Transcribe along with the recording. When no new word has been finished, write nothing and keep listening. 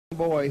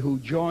Boy, who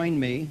joined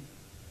me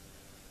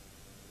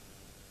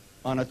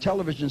on a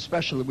television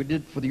special that we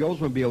did for the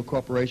Oldsmobile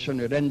Corporation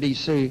at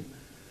NBC,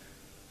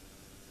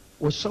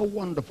 was so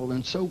wonderful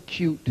and so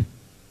cute.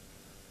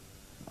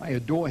 I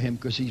adore him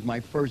because he's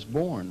my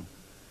firstborn.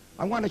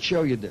 I want to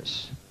show you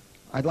this.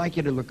 I'd like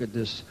you to look at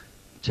this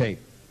tape.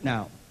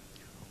 Now,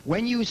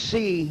 when you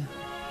see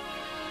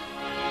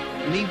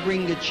me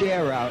bring the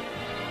chair out,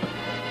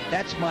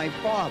 that's my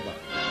father,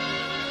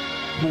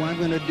 who I'm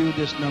going to do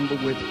this number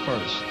with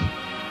first.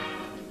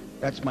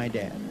 That's my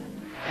dad.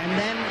 And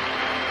then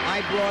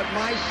I brought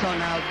my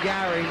son out,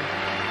 Gary,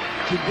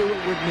 to do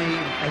it with me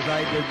as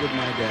I did with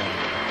my dad.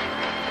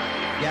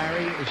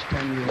 Gary is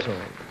 10 years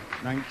old,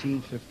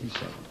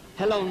 1957.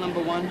 Hello,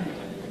 number one.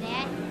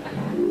 Dad?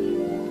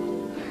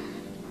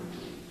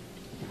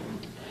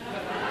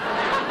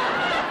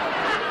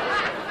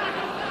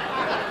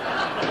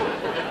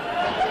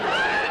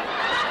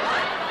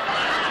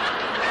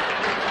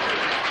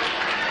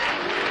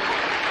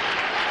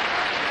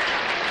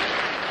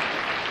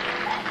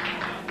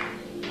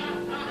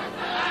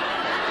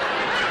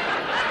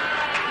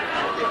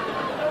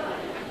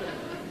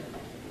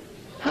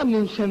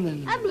 Hablo Shannon.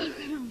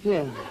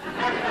 Yeah.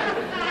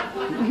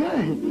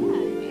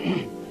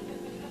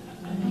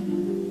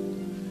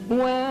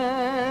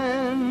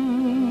 When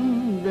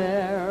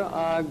there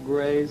are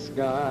gray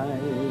skies.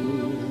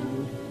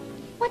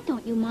 What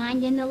don't you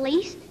mind in the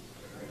least?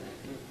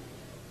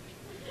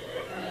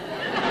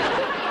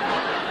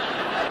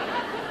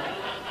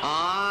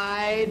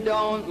 I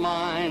don't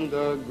mind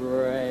the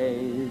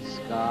gray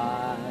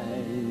skies.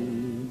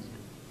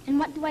 And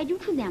what do I do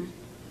to them?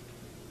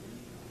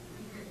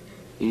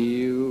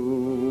 You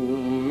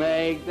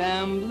make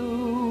them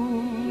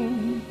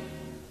blue.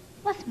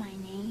 What's my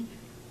name?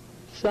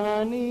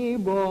 Sonny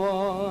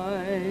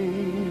Boy.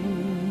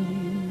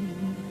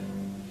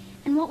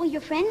 And what will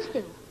your friends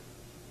do?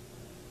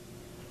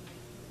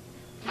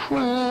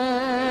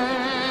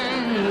 Friends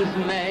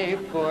may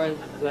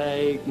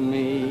forsake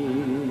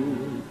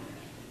me.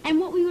 And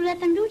what will you let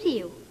them do to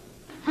you?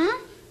 Huh?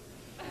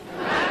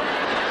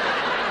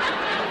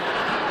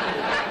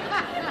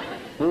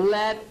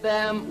 Let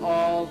them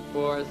all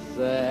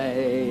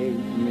forsake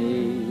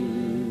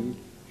me.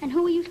 And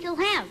who will you still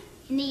have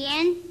in the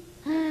end?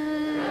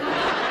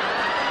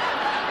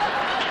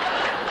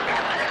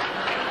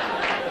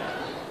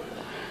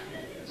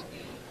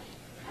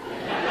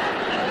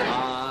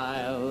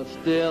 I'll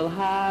still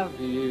have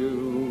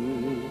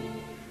you.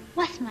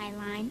 What's my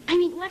line? I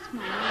mean, what's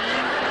my name?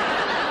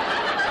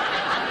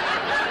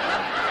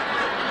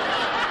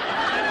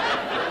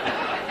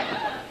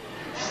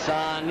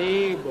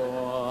 Sonny Boy.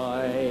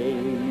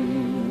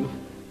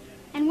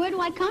 And where do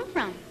I come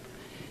from?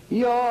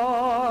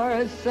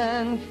 You're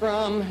sent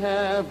from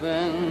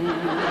heaven.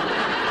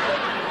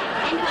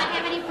 And do I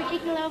have any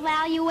particular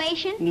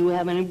evaluation? Do you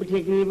have any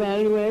particular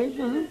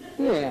evaluation?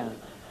 Yeah.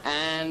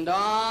 And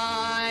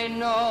I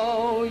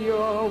know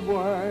your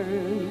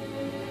worth.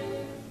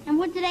 And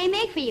what did I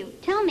make for you?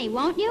 Tell me,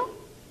 won't you?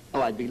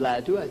 Oh, I'd be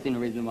glad to. I see no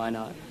reason why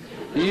not.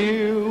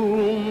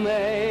 You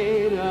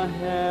made a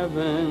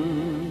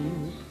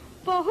heaven.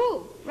 For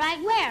who? Right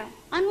where?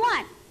 On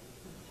what?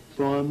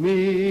 For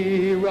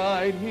me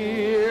right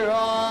here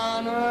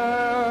on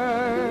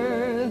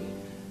earth.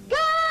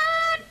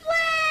 God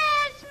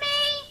bless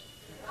me!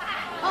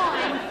 Oh,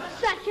 I'm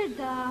such a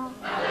doll.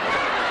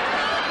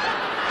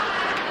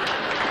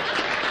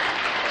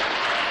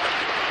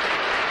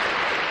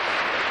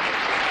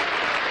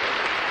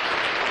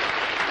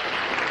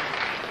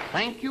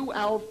 Thank you,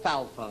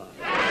 Alfalfa.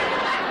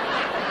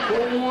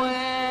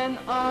 When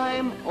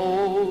I'm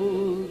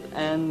old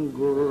and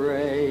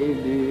gray,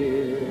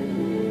 dear.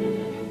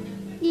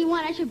 You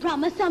want I should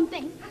promise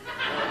something?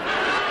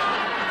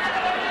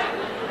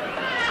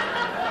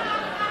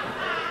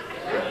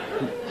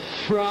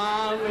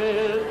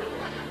 Promise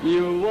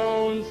you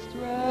won't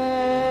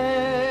stray,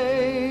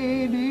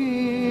 dear.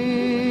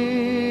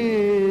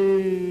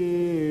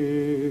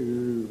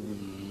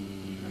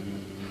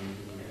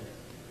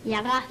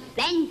 You're a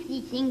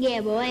fancy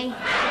singer, boy.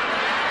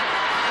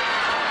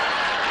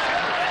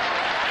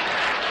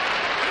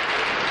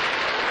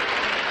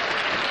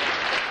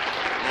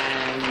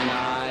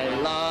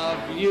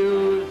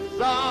 You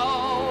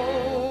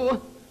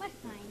so. What's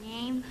my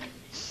name?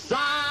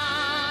 Sonny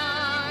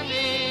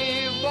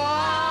Boy.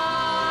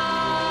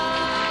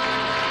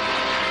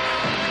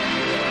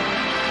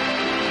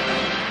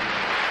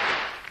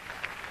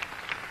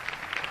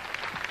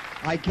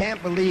 I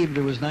can't believe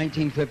it was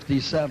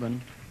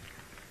 1957,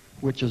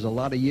 which is a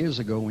lot of years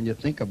ago when you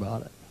think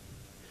about it.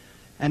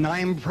 And I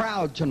am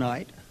proud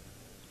tonight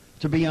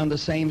to be on the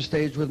same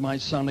stage with my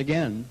son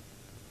again,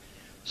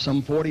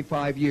 some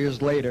 45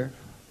 years later.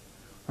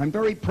 I'm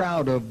very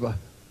proud of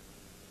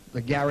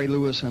the Gary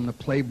Lewis and the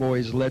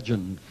Playboys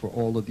legend for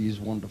all of these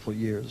wonderful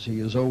years. He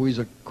has always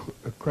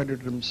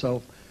accredited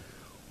himself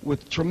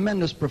with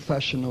tremendous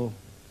professional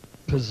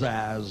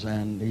pizzazz,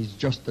 and he's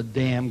just a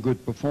damn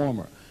good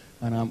performer,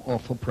 and I'm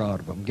awful proud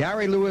of him.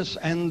 Gary Lewis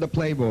and the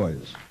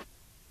Playboys.